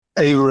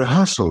A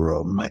rehearsal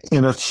room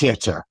in a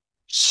theatre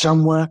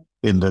somewhere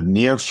in the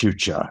near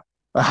future.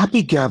 A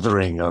happy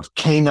gathering of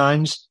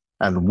canines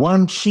and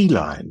one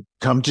feline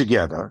come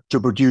together to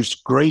produce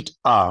great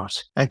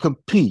art and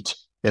compete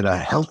in a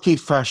healthy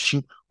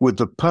fashion with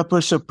the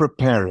purpose of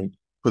preparing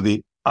for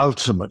the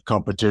ultimate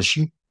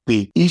competition,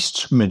 the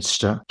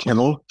Eastminster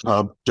Kennel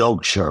Club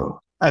Dog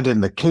Show. And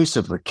in the case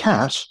of the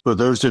cat, for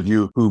those of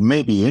you who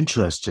may be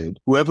interested,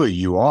 whoever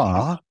you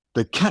are,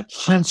 the Cat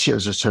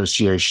Fanciers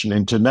Association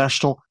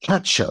International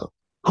Cat Show.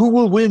 Who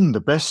will win the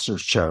best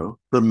of show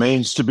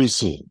remains to be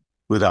seen.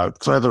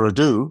 Without further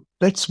ado,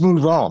 let's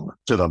move on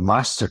to the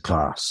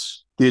masterclass.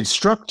 The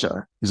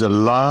instructor is a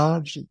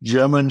large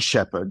German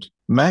Shepherd,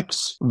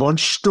 Max von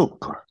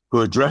Schtupp,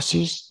 who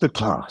addresses the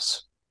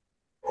class.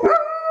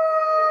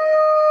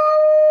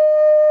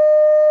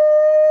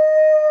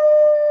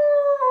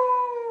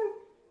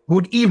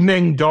 Good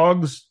evening,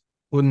 dogs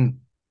and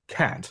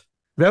cat.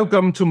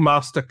 Welcome to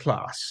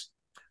Masterclass.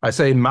 I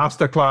say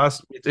Masterclass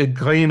with a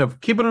grain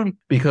of kibble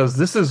because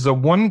this is the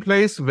one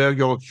place where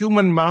your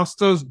human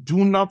masters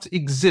do not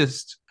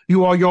exist.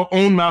 You are your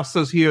own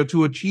masters here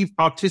to achieve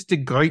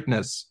artistic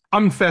greatness,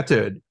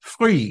 unfettered,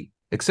 free,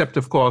 except,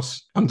 of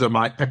course, under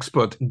my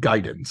expert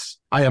guidance.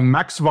 I am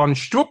Max von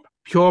Schtupp,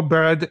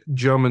 purebred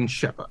German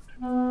Shepherd.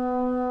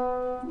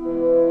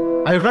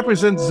 I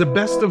represent the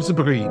best of the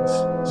breeds,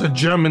 the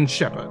German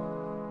Shepherd.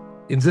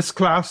 In this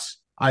class,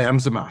 I am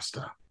the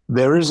master.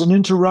 There is an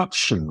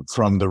interruption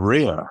from the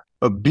rear.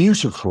 A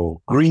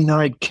beautiful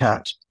green-eyed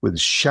cat with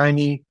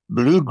shiny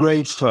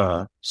blue-gray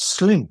fur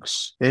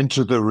slinks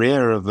into the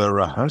rear of the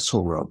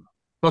rehearsal room.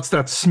 What's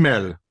that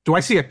smell? Do I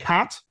see a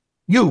cat?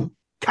 You,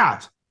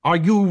 cat, are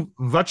you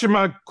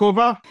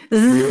WHATCHAMACOVA?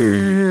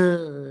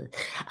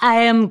 I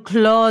am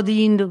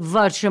CLAWDINE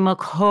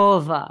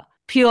WHATCHAMACOVA,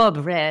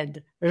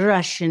 purebred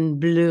Russian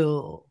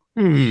blue.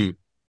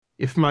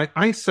 If my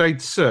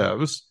eyesight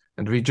serves,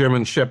 and we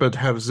German Shepherd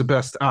have the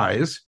best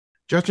eyes,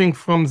 judging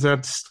from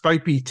that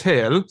stripy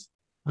tail,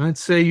 I'd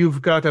say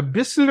you've got a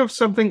bissel of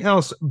something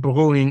else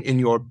brewing in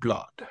your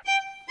blood.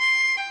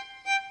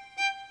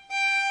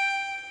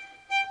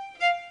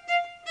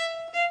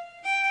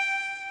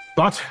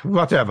 But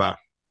whatever.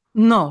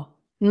 No,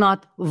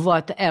 not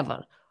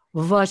whatever.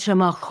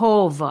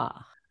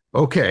 WHATCHAMACOVA.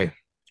 Okay,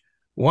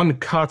 one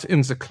cat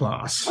in the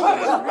class.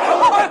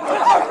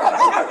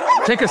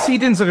 Take a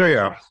seat in the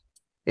rear.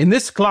 In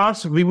this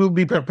class, we will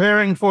be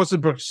preparing for the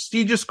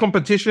prestigious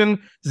competition,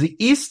 the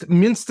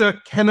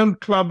Eastminster Kennel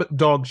Club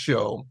Dog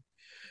Show.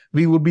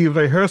 We will be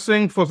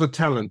rehearsing for the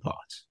talent part.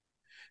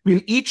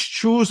 We'll each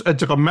choose a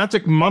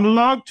dramatic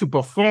monologue to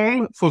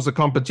perform for the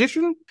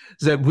competition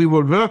that we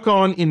will work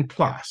on in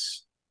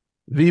class.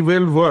 We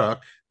will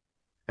work,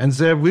 and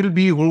there will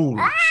be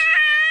rules.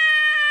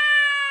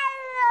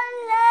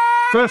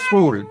 First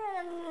rule,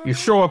 you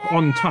show up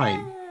on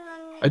time.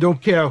 I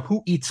don't care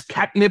who eats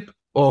catnip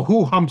or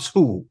who humps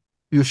who.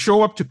 You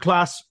show up to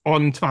class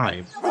on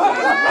time.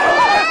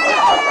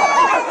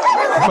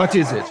 What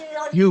is it?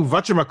 You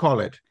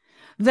whatchamacallit?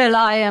 Well,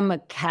 I am a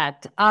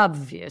cat,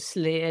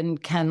 obviously, and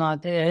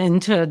cannot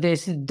enter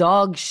this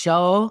dog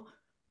show.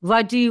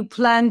 What do you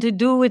plan to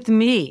do with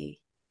me?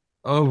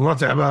 Oh,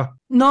 whatever.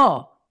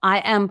 No, I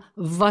am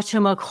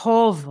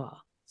WHATCHAMACOVA.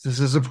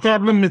 This is a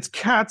problem with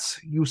cats.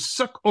 You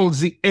suck all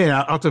the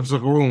air out of the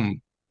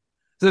room.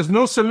 There's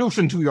no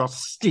solution to your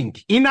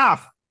stink.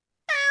 Enough!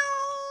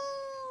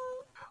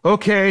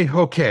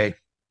 Okay.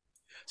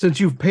 Since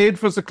you've paid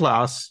for the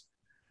class,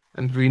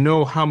 and we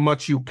know how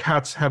much you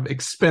cats have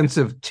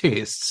expensive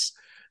tastes,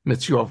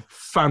 with your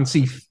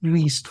fancy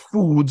fleeced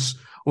foods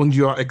and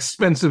your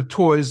expensive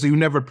toys you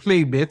never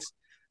play with,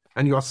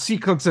 and your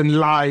secrets and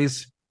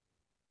lies.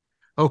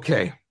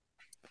 Okay,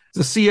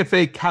 the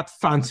CFA Cat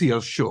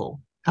Fanciers show.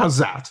 How's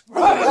that?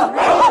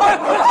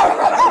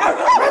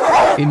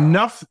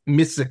 Enough,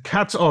 Mr.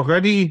 Cats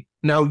already.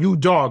 Now you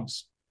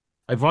dogs,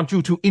 I want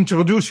you to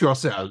introduce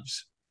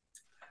yourselves.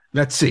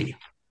 Let's see.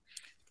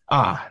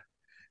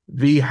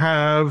 We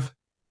have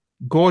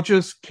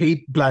Gorgeous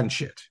Cate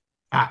Blandshitt.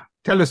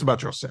 Tell us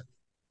about yourself.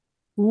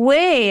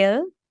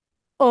 Well,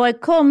 I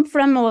come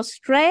from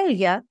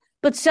Australia,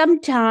 but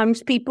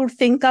sometimes people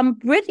think I'm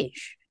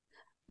British.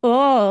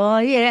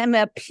 I am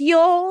a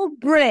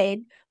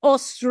purebred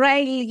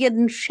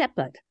Australian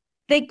Shepherd.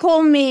 They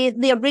call me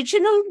the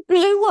original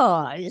Blue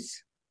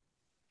Eyes.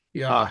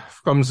 Yeah,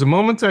 from the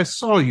moment I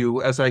saw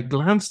you, as I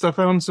glanced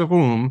around the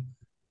room,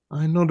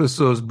 I noticed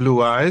those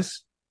blue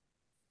eyes.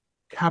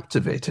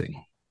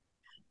 Captivating.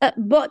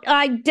 But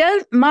I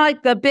don't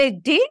make a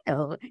big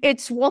deal.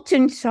 It's what's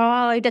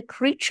inside a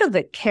creature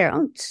that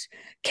counts.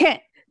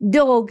 Cat,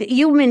 dog,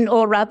 human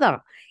or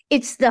other.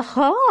 It's the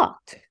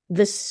heart,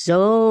 the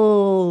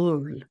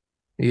soul.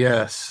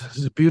 Yes,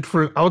 the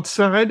beautiful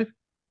outside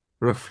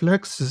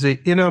reflects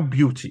the inner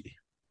beauty.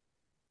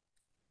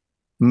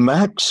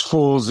 Max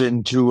falls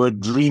into a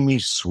dreamy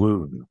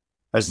swoon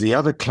as the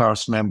other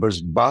class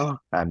members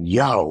bark and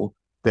yowl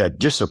their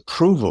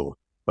disapproval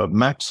of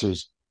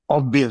Max's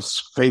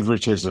obvious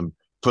favoritism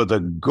for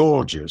the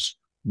gorgeous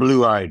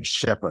blue-eyed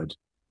shepherd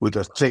with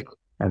a thick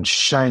and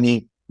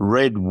shiny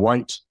red,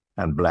 white,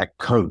 and black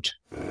coat.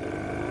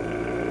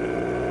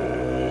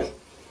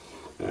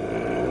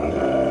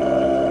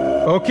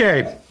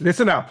 Okay,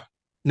 listen up.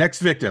 Next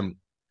victim.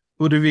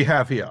 Who do we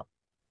have here?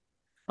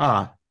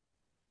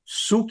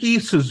 SUKI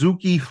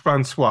SUZUKI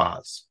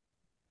FRANCOISE.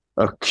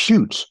 A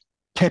cute,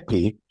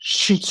 peppy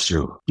Shih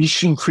Tzu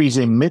Bichon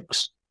Frise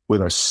mix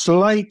with a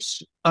slight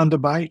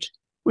underbite,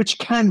 which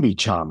can be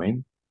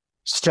charming,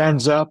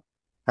 stands up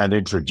and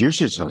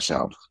introduces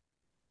herself.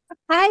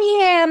 I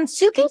am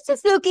SUKI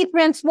SUZUKI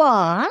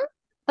FRANCOISE,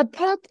 a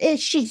part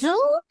Shih Tzu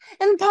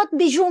and part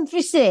Bichon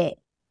Frise.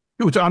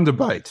 Huge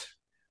underbite.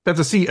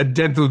 Better see a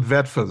dental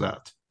vet for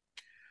that.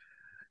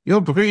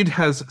 Your breed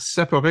has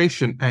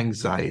separation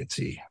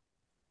anxiety.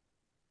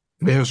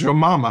 Where's your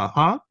mama,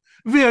 huh?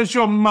 Where's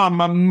your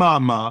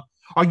mama?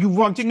 Are you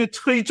wanting a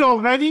treat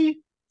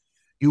already?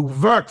 You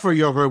work for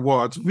your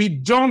rewards. We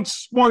don't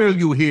spoil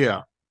you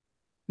here.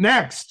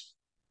 Next,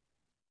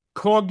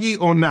 Corgi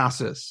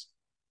Onassis,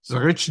 the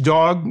rich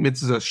dog with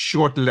the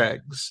short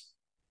legs.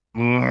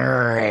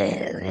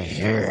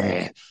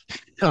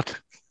 Shut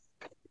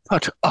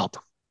up.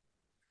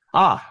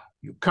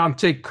 You can't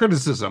take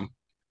criticism.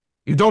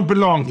 You don't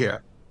belong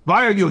here.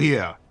 Why are you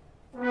here?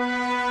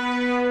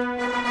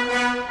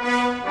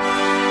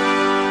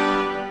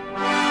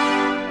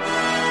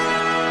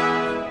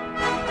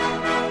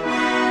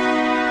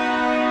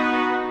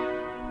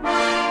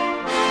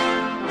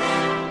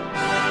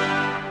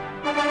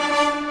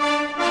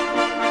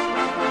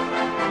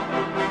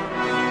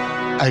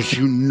 As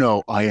you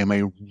know, I am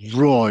a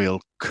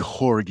royal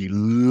corgi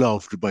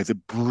loved by the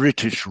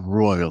British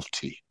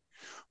royalty.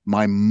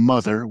 My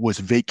mother was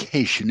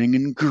vacationing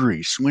in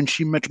Greece when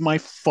she met my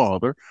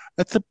father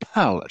at the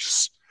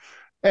palace.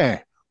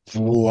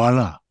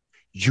 Voila,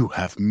 you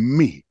have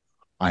me.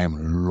 I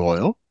am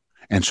loyal,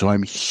 and so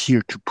I'm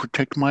here to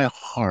protect my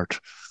heart,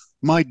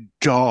 my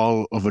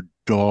doll of a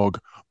dog,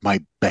 my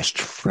best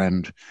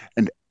friend,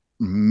 and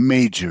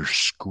major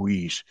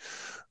squeeze,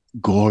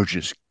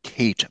 gorgeous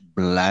Cate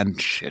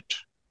Blandshitt.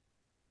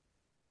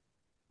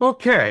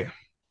 Okay,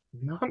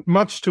 not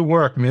much to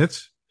work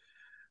with,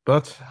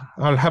 but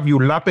I'll have you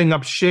lapping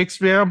up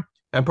Shakespeare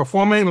and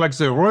performing like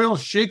the Royal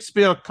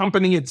Shakespeare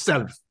Company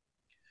itself.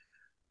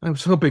 I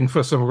was hoping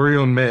for some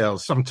real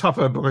males, some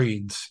tougher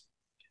breeds.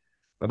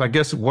 But I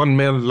guess one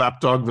male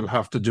lapdog will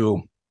have to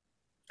do.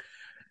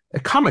 A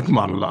comic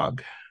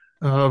monologue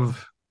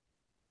of,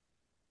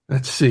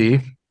 let's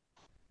see,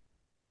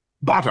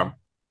 Bottom.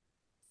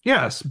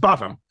 Yes,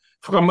 Bottom.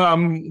 From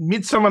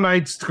Midsummer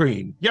Night's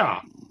Dream.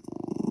 Yeah.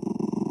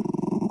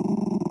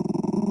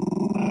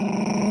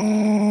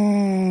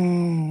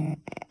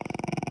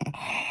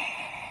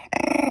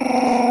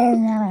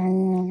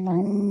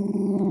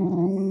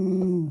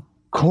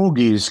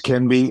 Corgis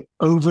can be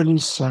overly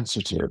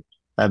sensitive,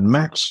 and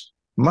Max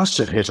must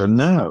have hit a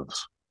nerve.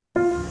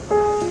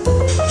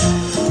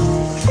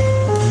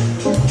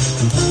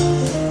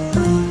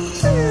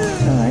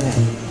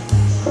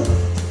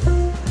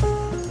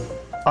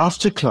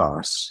 After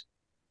class,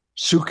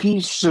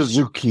 SUKI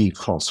SUZUKI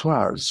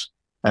Francoise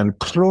and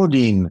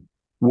CLAWDINE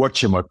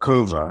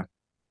WHATCHAMACOVA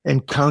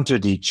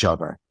encountered each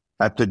other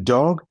at the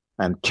Dog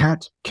and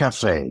Cat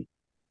Cafe,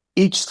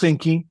 each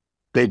thinking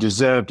they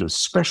deserved a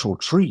special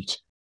treat.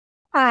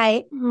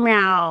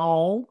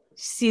 Meow.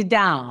 Sit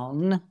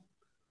down.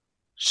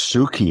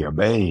 SUKI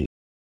obeyed.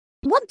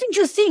 What did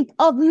you think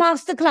of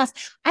Masterclass?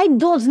 I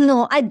don't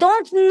know.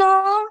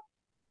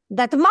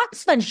 That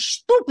Max von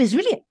Schtupp is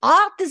really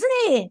art, isn't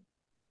he?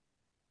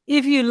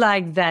 If you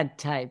like that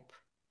type,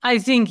 I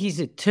think he's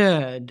a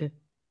turd.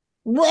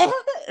 Well,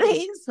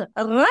 he's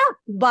rough,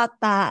 but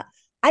I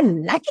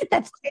like it.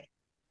 That's it.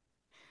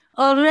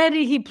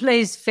 Already he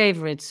plays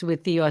favorites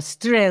with the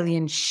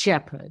Australian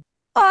Shepard.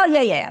 Oh,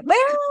 yeah.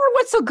 Well,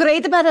 what's so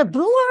great about a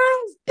blue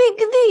eyes? Big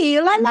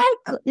deal. I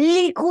like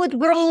liquid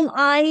brown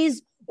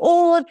eyes,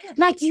 or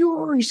like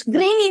yours,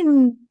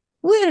 green.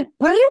 We're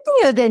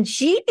prettier than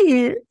she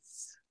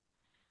is.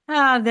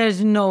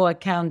 There's no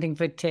accounting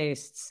for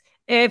tastes.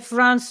 Et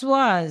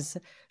Françoise,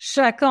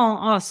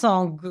 chacun a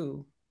son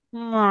goût.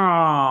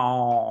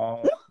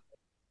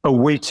 A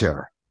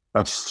waiter,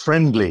 a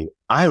friendly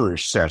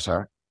Irish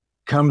setter,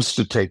 comes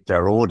to take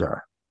their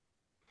order.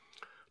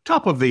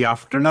 Top of the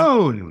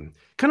afternoon.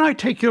 Can I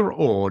take your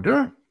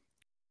order?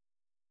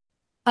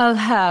 I'll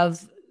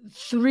have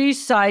 3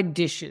 side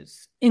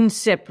dishes in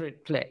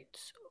separate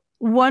plates.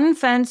 1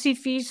 fancy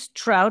feast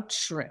trout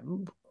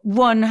shrimp,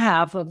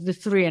 1/2 of the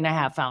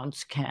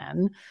 3.5-ounce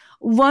can,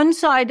 1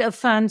 side of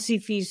fancy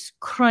feast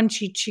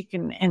crunchy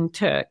chicken and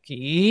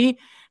turkey,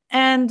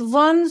 and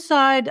 1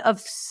 side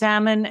of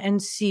salmon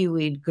and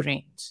seaweed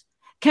greens.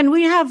 Can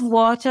we have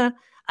water?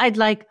 I'd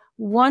like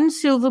 1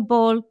 silver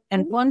bowl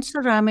and 1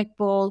 ceramic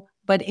bowl,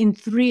 but in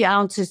 3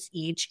 ounces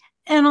each,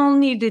 and I'll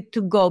need it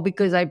to go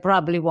because I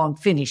probably won't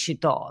finish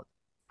it all.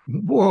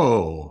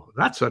 Whoa,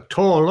 that's a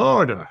tall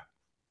order.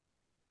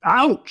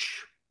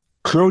 Ouch!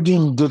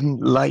 Claudine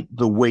didn't like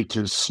the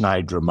waiter's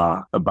snide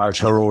remark about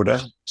her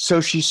order, so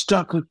she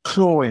stuck a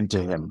claw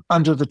into him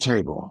under the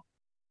table.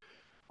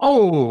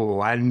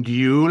 Oh, and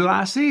you,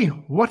 lassie,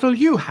 what'll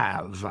you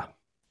have?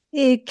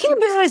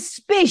 Kimber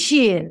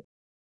special.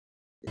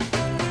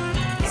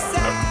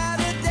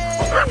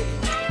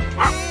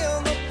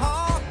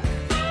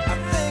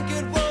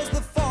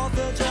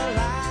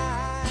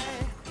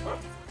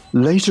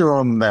 Later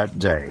on that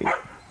day,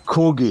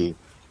 Corgi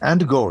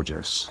and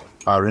Gorgeous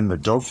are in the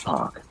dog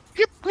park.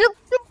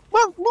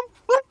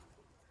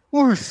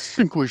 I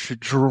think we should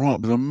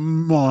drop the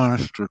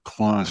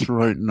masterclass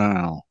right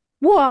now.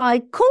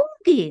 Why,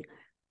 Corgi,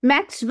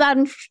 Max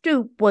von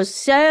Schtupp was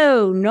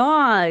so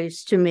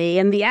nice to me,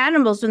 and the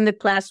animals in the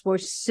class were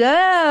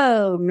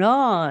so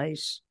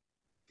nice.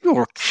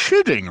 You're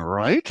kidding,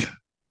 right?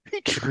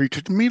 He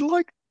treated me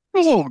like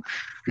dog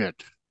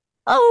shit.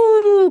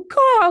 Oh,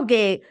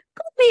 Corgi,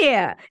 come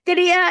here. Did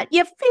he hurt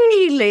your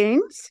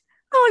feelings?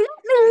 Oh,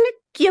 let me lick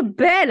you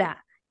better.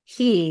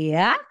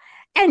 Here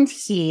and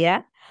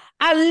here.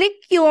 I'll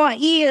lick your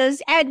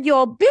ears and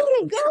your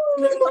belly.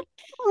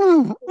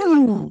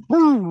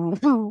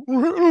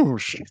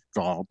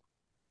 Stop.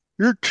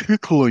 You're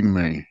tickling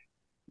me.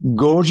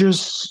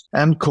 Gorgeous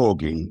and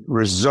Corgi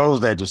resolve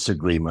their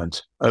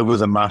disagreement over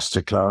the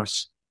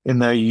masterclass in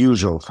their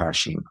usual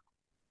fashion.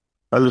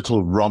 A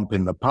little romp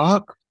in the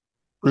park,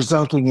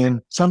 resulting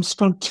in some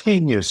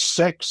spontaneous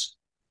sex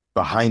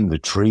behind the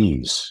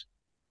trees.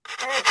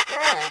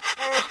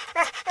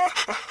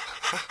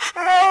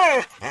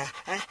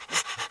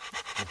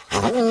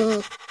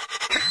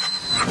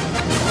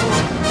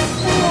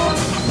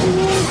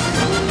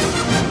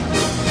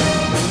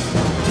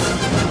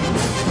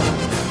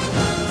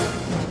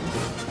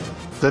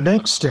 The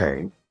next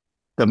day,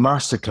 the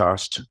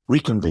masterclass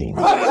reconvened.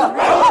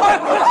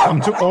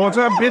 Come to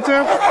order,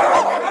 bitte.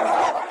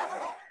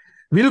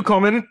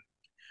 Willkommen.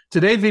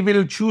 Today we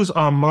will choose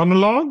our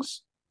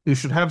monologues. You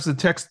should have the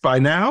text by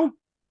now.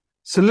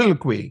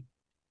 Soliloquy.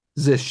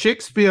 The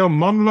Shakespeare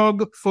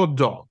monologue for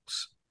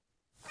dogs.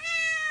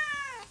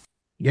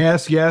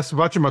 Yes,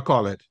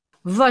 whatchamacallit.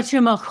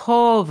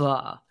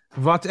 Whatchamacova.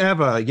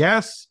 Whatever,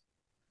 yes?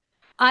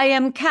 I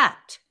am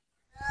cat.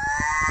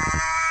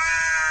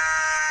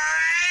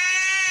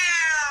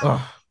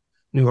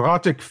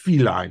 Neurotic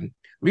feline.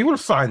 We will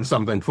find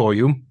something for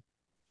you.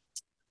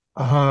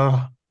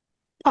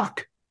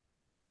 Puck.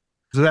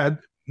 That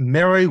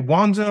merry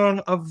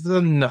wanderer of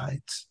the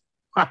night.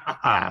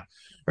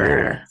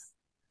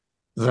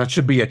 That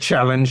should be a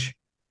challenge.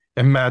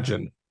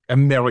 Imagine a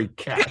merry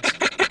cat.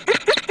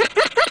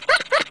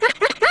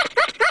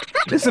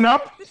 Listen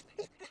up.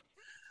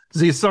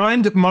 The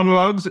assigned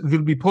monologues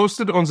will be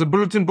posted on the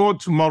bulletin board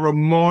tomorrow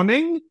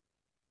morning.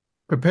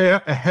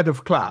 Prepare ahead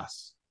of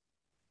class.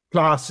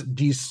 Class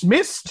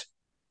dismissed.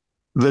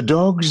 The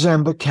dogs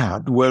and the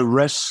cat were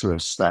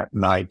restless that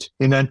night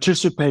in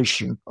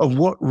anticipation of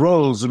what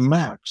roles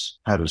Max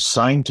had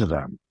assigned to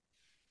them.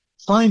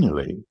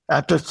 Finally,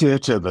 at the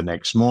theatre the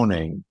next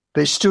morning,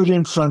 they stood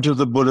in front of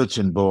the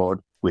bulletin board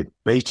with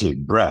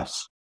bated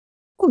breath.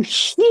 Oh,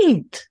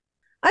 shit.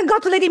 I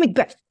got Lady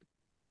Macbeth.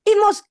 He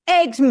must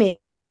egg me.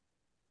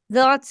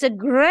 That's a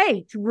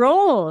great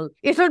role.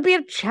 It'll be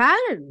a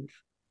challenge.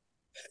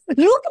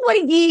 Look at what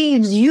he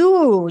gives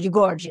you, you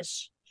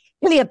gorgeous.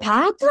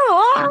 Cleopatra,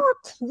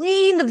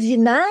 Queen of the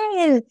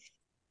Nile.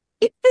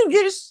 He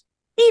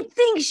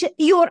thinks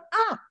you're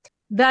up.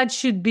 That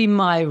should be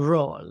my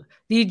role.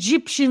 The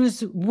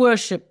Egyptians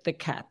worship the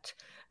cat,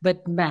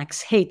 but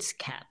Max hates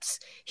cats.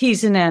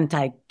 He's an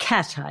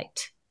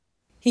anti-catite.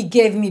 He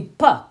gave me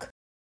Puck.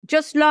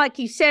 Just like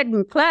he said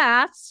in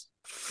class.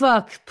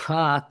 Fuck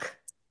Puck.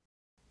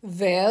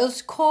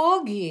 Where's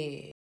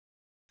Corgi?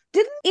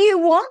 Didn't you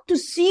want to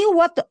see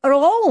what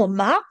role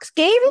Max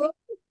gave him?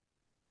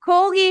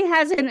 Corgi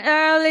has an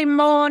early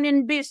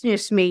morning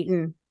business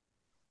meeting.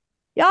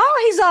 Yeah,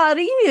 he's a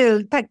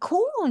real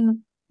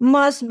tycoon.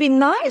 Must be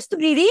nice to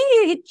be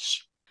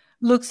rich.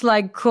 Looks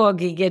like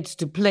Corgi gets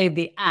to play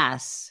the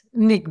ass.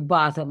 Nick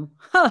Bottom.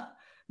 Ha!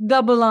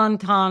 Double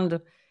entendre.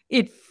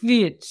 It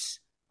fits.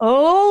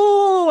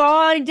 Oh,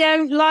 I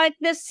don't like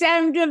the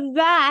sound of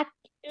that.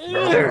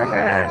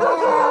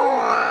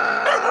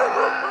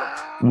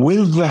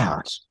 With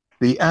that,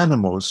 the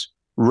animals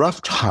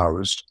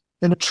rough-housed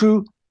in a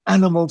true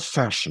animal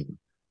fashion,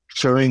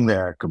 showing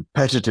their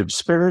competitive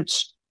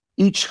spirits,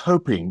 each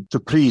hoping to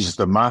please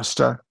the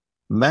master,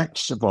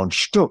 Max von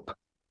Schtupp,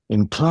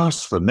 in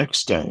class the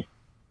next day.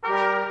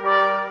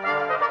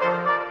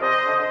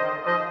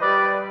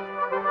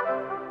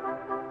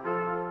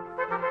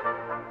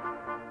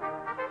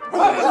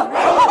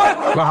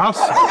 Class,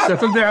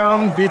 settle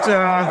down, bitte.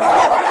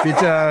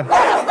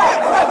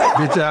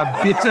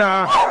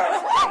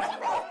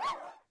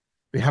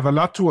 We have a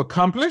lot to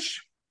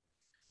accomplish.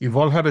 You've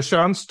all had a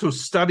chance to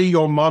study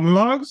your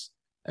monologues,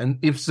 and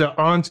if there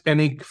aren't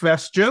any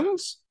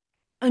questions...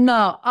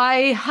 No,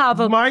 I have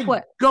a... My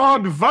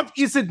God, what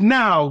is it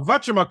now?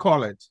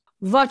 Whatchamacallit?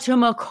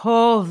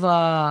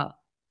 Whatchamacova.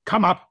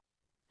 Come up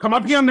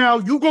here now.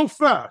 You go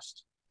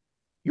first.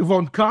 You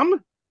won't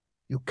come?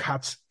 You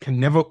cats can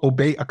never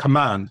obey a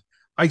command.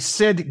 I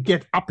said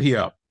get up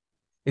here.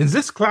 In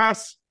this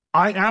class,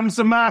 I am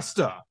the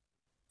master.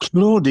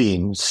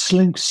 Claudine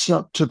slinks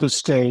up to the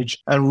stage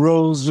and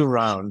rolls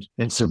around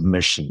in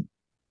submission.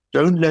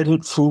 Don't let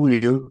it fool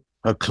you.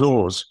 Her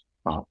claws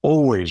are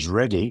always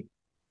ready.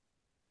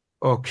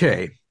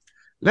 Okay,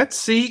 let's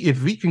see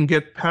if we can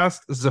get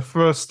past the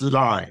first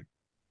line.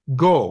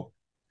 Go.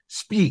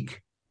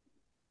 Speak.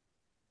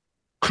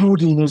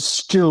 Claudine is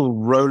still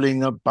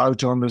rolling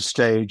about on the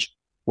stage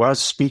while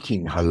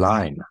speaking her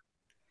line.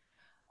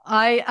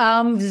 I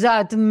am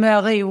that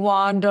merry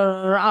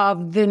wanderer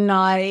of the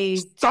night.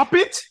 Stop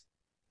it!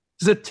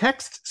 The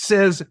text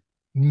says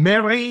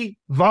merry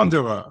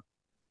wanderer.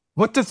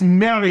 What does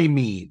merry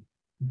mean?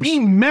 Be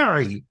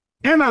merry.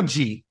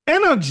 Energy.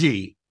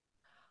 Energy.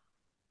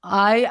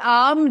 I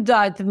am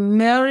that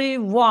merry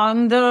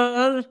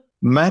wanderer.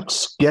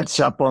 Max gets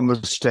up on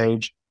the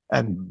stage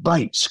and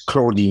bites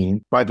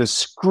Claudine by the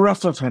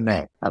scruff of her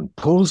neck and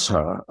pulls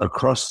her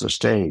across the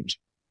stage.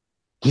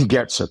 He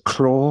gets a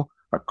claw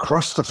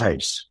across the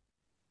face.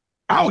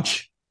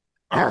 Ouch!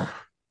 Arrgh.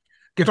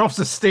 Get off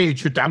the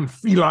stage, you damn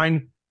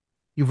feline.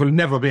 You will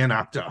never be an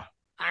actor.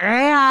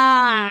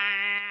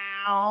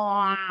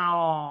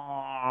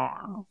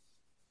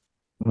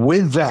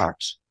 With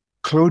that,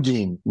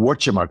 Claudine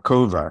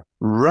WHATCHAMACOVA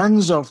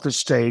runs off the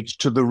stage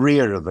to the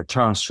rear of the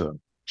classroom.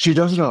 She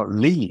does not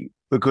leave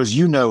because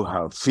you know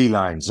how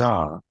felines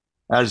are.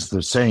 As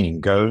the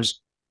saying goes,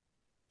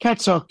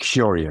 cats are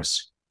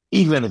curious,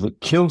 even if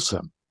it kills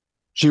them.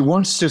 She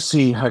wants to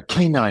see her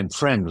canine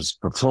friends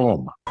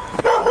perform.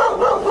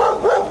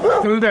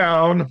 Settle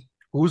down.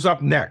 Who's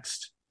up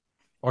next?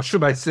 Or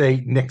should I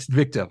say next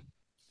victim?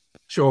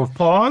 Show of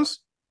paws?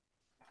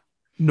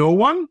 No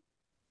one?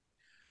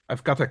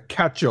 I've got a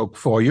cat joke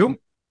for you.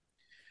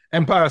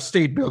 Empire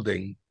State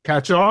Building.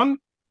 Catch on?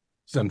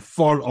 Then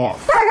fall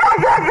off.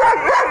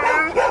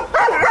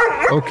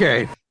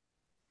 Okay.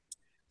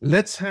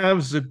 Let's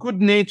have the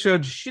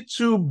good-natured Shih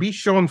Tzu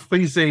Bichon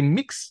Frise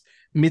mix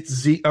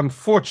with the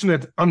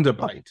unfortunate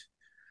underbite.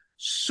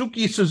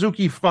 SUKI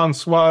SUZUKI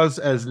FRANCOISE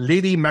as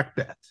Lady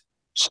Macbeth.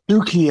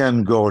 Suki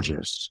and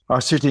Gorgeous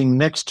are sitting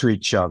next to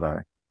each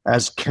other,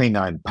 as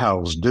canine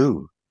pals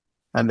do,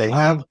 and they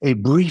have a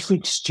brief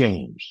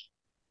exchange.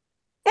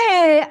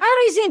 Hey,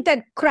 I resent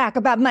that crack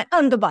about my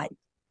underbite.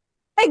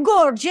 Hey,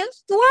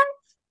 Gorgeous, do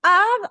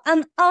I have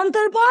an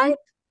underbite?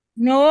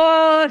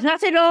 No,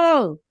 not at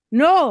all.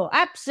 No,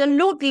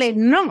 absolutely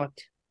not.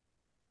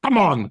 Come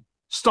on,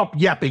 stop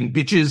yapping,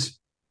 bitches.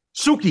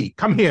 Suki,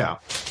 come here.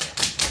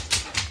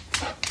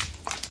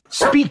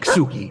 Speak,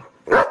 Suki,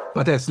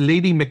 but as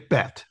Lady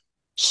Macbeth.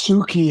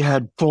 Suki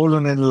had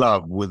fallen in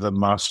love with the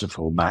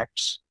masterful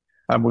Max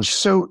and was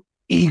so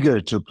eager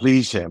to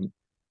please him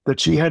that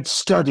she had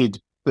studied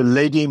the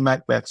Lady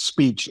Macbeth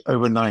speech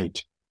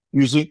overnight,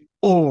 using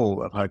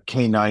all of her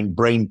canine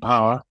brain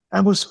power,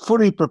 and was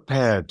fully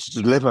prepared to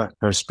deliver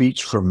her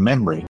speech from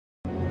memory.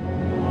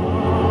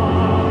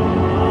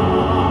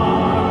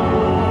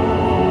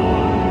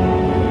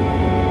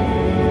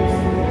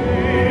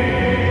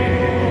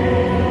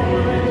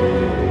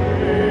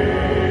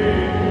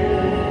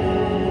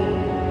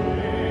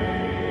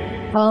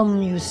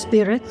 Come, you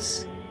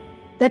spirits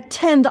that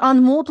tend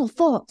on mortal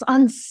thoughts,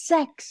 on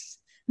sex,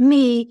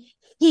 me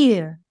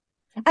here,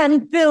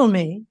 and fill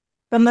me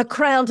from the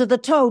crown to the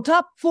toe,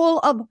 top full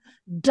of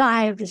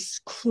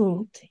direst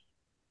cruelty.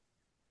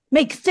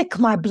 Make thick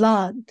my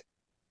blood.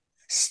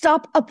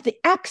 Stop up the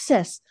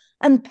access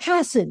and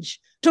passage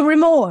to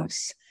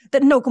remorse,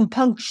 that no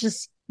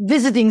compunctious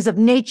visitings of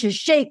nature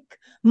shake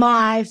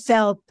my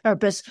fell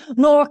purpose,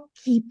 nor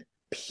keep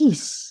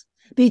peace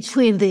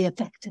between the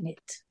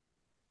affectionate.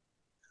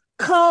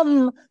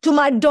 Come to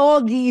my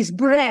doggie's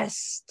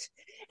breast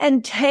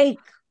and take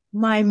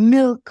my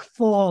milk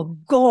for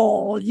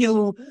gall,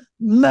 you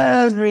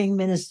murdering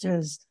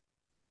ministers.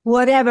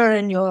 Whatever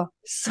in your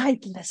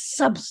sightless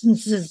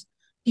substances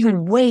you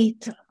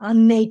wait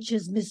on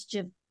nature's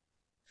mischief.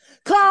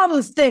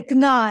 Come, thick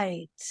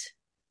night,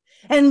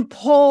 and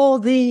pour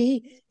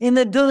thee in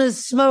the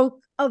dullest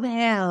smoke of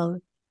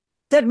hell,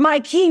 that my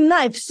keen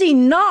knife see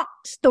not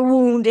the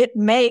wound it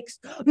makes,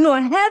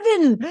 nor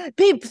heaven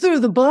peep through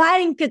the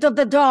blanket of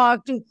the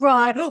dark to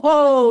cry,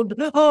 hold,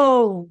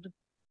 hold.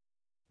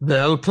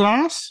 Well,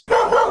 class?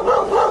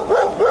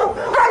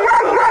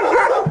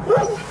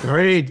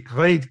 Great,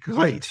 great,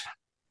 great.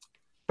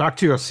 Back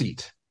to your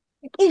seat.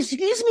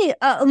 Excuse me,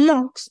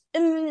 Max,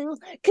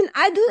 can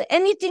I do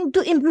anything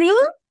to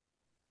improve?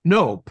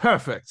 No,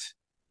 perfect.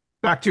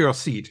 Back to your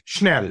seat.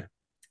 Schnell.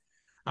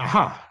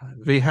 Aha,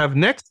 we have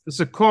next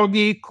the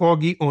Corgi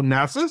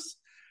Onassis,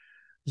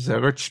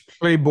 the rich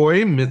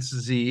playboy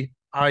with the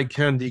eye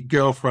candy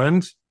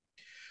girlfriend.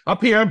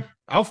 Up here,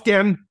 auf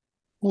gern.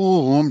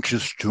 Oh, I'm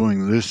just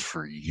doing this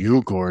for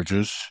you,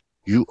 Gorgeous.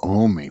 You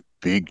owe me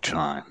big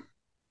time.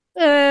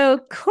 Oh,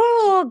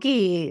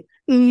 Corgi,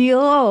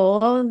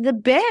 you're the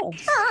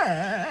best.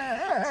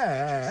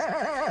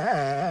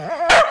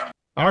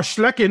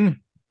 Arschlecken,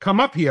 come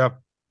up here.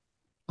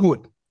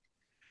 Good.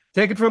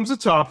 Take it from the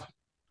top,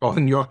 or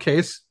in your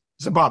case,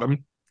 the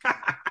bottom.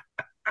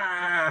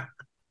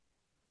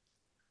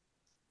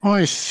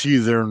 I see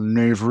their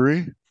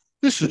knavery.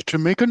 This is to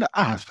make an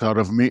ass out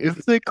of me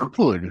if they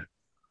could.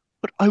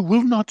 But I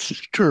will not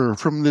stir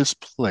from this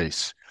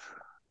place.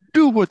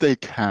 Do what they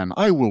can.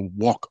 I will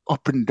walk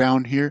up and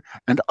down here,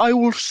 and I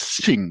will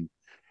sing,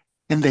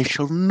 and they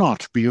shall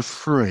not be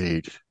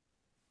afraid.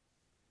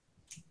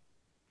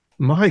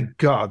 My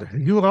God,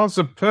 you are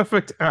the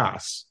perfect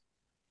ass.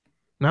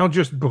 Now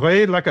just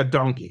bray like a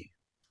donkey.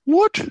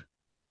 What?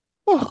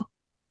 Oh,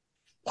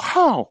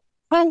 how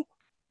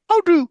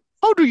do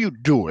you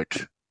do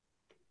it?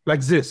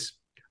 Like this.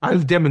 I'll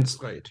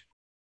demonstrate.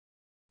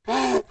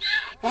 I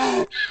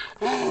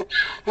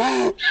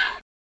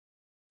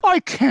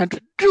can't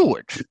do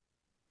it.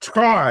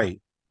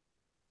 Try.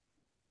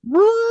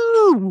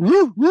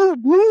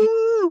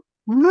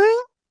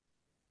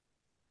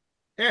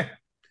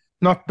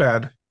 Not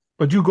bad,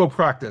 but you go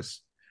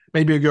practice.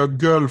 Maybe your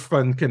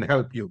girlfriend can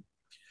help you.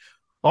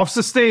 Off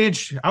the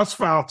stage,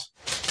 asphalt.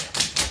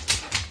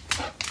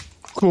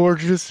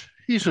 Gorgeous,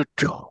 he's a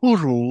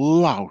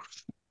total louse.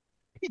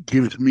 He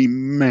gives me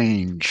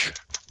mange.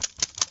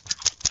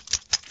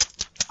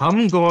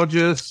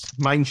 Gorgeous,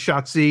 mein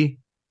Schatzi,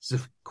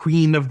 the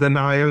queen of the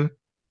Nile.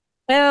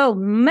 Oh,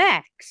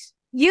 Max,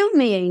 you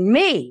mean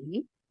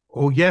me?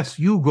 Oh, yes,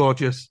 you,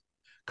 Gorgeous.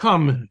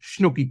 Come,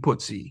 Schnooky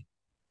Putzi.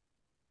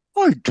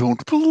 I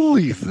don't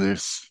believe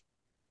this.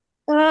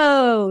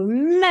 Oh,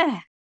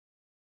 Max.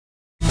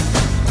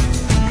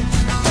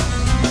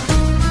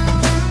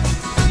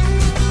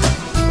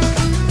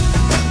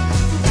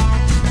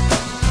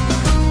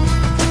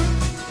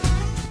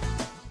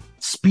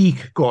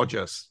 Speak,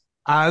 Gorgeous,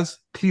 as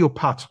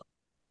Cleopatra.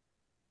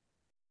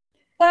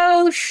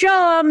 Oh,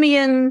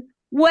 Charmian,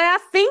 where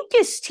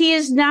thinkest he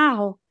is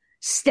now?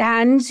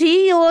 Stands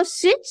he or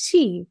sits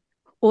he?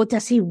 Or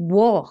does he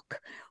walk?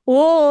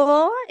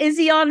 Or is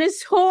he on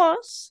his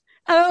horse?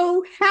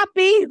 Oh,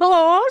 happy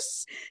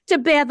horse, to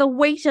bear the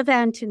weight of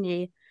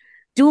Antony.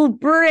 Do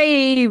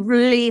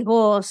bravely,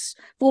 horse,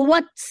 for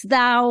what's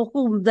thou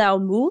whom thou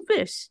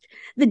movest?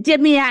 The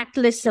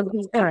demi-atlas of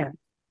the earth,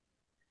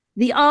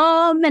 the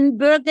arm and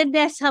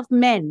burgoyness of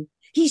men.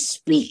 He's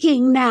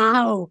speaking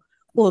now,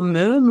 or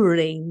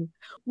murmuring,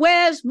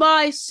 where's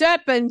my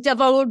serpent of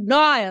old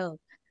Nile?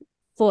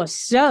 For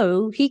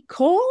so he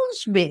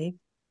calls me.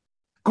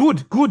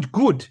 Good, good,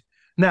 good.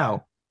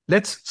 Now,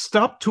 let's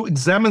stop to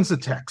examine the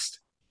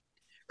text.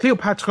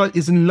 Cleopatra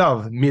is in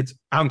love with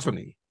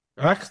Antony,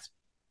 right?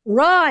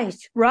 Right.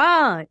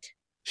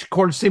 She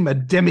calls him a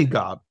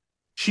demigod.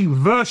 She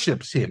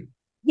worships him.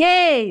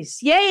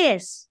 Yes.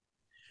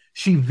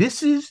 She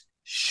wishes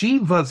she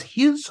was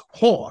his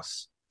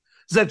horse,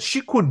 that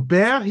she could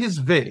bear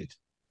his weight.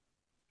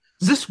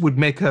 This would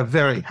make her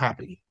very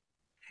happy.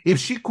 If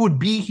she could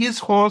be his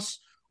horse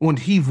and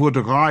he would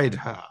ride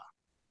her.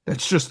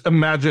 Let's just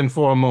imagine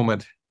for a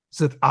moment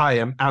that I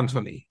am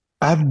Antony.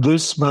 At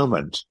this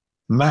moment,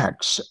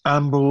 Max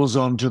ambles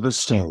onto the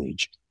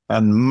stage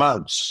and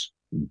mugs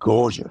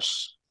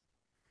Gorgeous.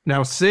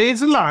 Now say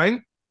the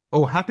line,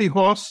 "O happy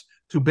horse,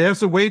 to bear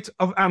the weight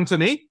of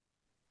Antony."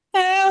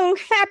 Oh,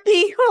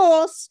 happy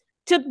horse,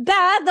 to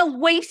bear the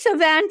weight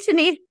of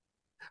Antony.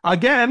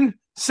 Again,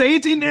 say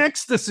it in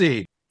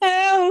ecstasy.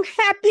 Oh,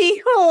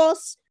 happy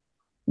horse.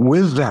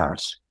 With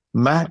that,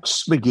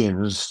 Max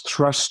begins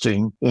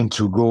thrusting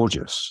into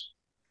Gorgeous.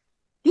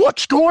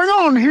 What's going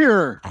on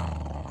here?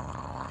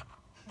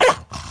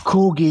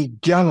 Corgi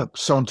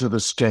gallops onto the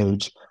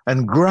stage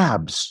and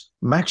grabs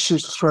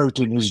Max's throat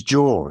in his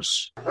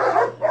jaws.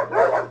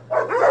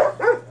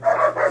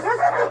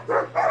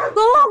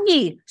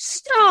 Corgi,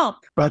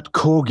 stop! But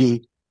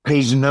Corgi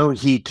pays no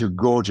heed to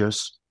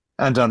Gorgeous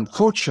and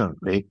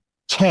unfortunately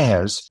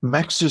tears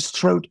Max's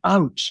throat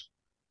out.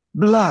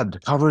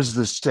 Blood covers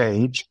the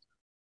stage.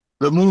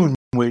 The moon,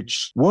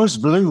 which was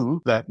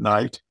blue that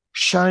night,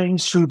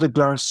 shines through the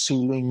glass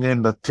ceiling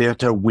in the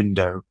theater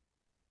window.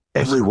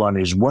 Everyone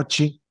is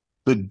watching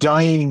the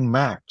dying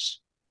Max.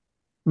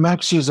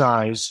 Max's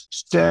eyes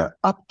stare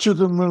up to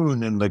the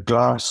moon in the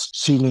glass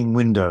ceiling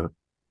window.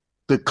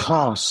 The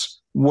class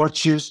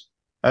watches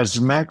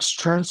as Max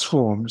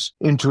transforms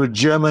into a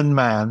German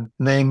man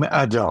named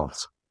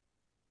Adolf.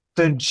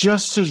 Then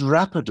just as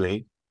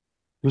rapidly,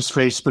 his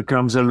face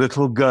becomes a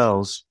little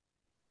girl's.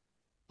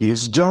 He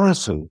is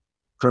Dorothy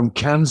from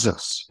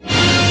Kansas.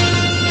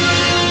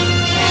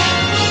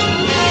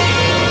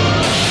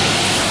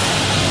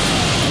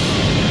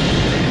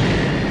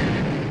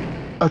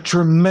 A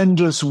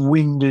tremendous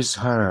wind is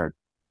heard.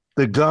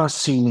 The glass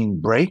ceiling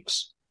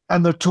breaks,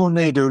 and the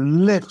tornado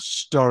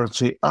lifts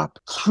Dorothy up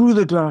through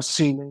the glass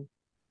ceiling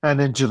and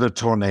into the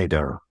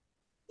tornado.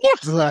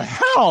 What the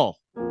hell?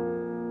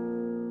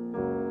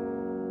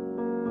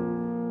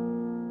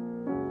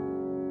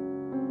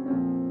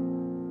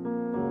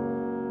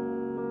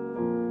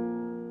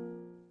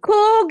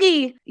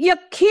 Corgi, you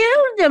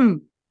killed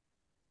him.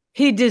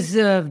 He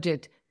deserved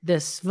it, the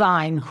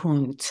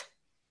Schweinhund.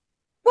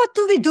 What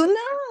do we do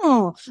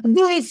now?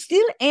 Do we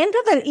still enter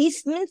the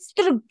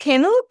Eastminster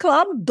Kennel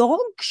Club dog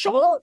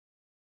show?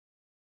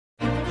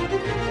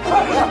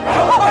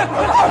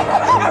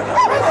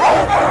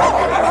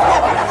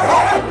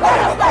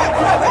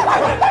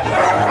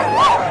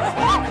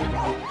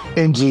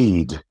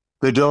 Indeed,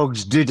 the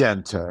dogs did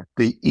enter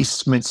the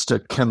Eastminster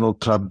Kennel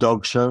Club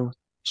Dog Show.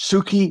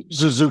 SUKI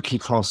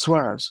SUZUKI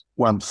Francoise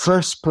won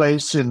first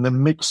place in the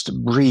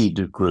mixed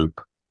breed group.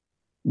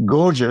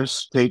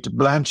 GORGEOUS CATE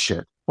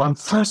BLANDSHIT won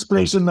first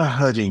place in the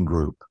herding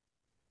group.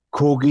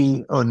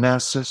 Corgi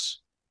ONASSIS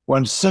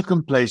won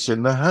second place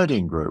in the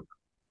herding group.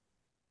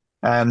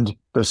 And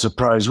the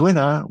surprise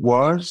winner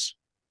was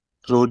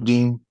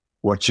CLAWDINE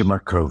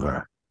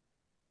WHATCHAMACOVA.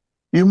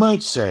 You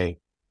might say,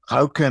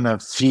 how can a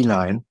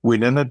feline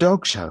win in a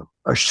dog show?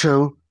 A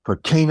show for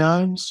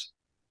canines?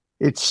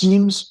 It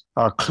seems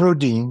our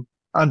CLAWDINE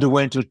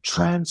underwent a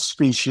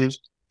trans-species,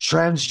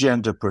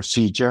 transgender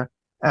procedure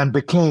and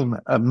became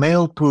a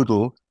male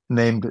poodle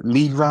named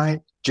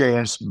LEVI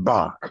JS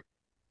BARK,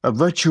 a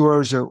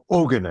virtuoso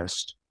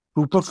organist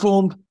who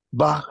performed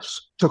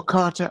Bach's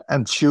toccata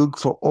and fugue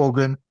for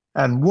organ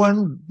and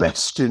won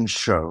Best in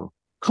Show.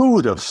 Who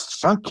would have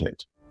thunk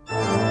it?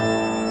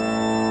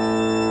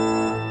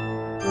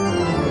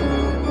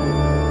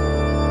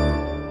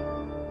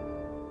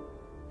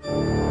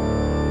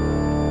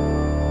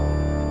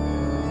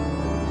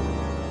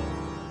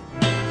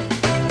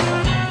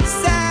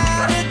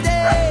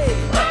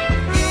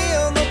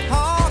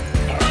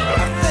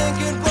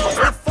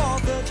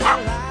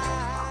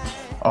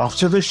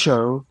 After the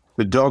show,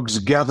 the dogs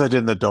gathered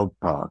in the dog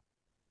park.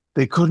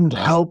 They couldn't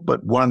help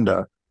but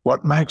wonder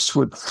what Max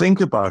would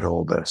think about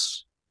all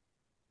this.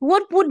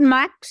 What would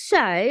Max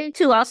say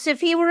to us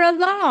if he were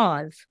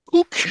alive?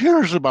 Who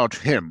cares about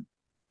him?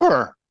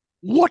 Her?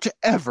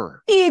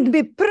 Whatever. He'd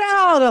be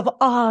proud of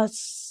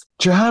us.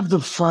 To have the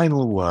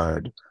final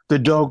word, the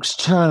dogs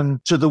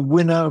turned to the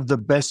winner of the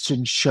Best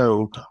in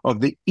Show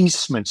of the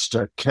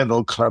Eastminster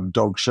Kennel Club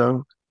Dog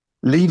Show,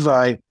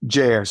 LEVI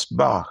JS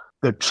BARK,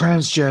 the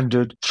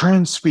transgendered,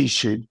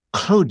 trans-species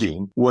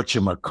CLAWDINE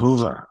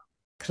WHATCHAMACOVA.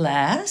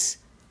 Class,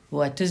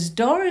 what does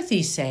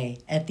Dorothy say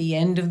at the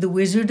end of The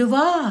Wizard of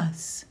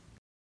Oz?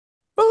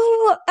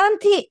 Oh,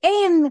 Auntie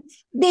M,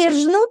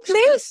 there's no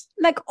place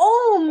like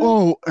home.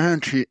 Oh,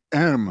 Auntie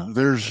M,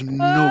 there's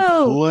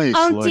no place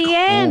Auntie like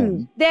M,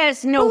 home.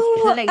 there's no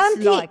place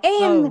Auntie like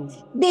M,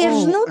 home.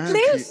 there's no Auntie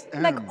place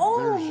M, like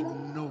home.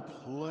 there's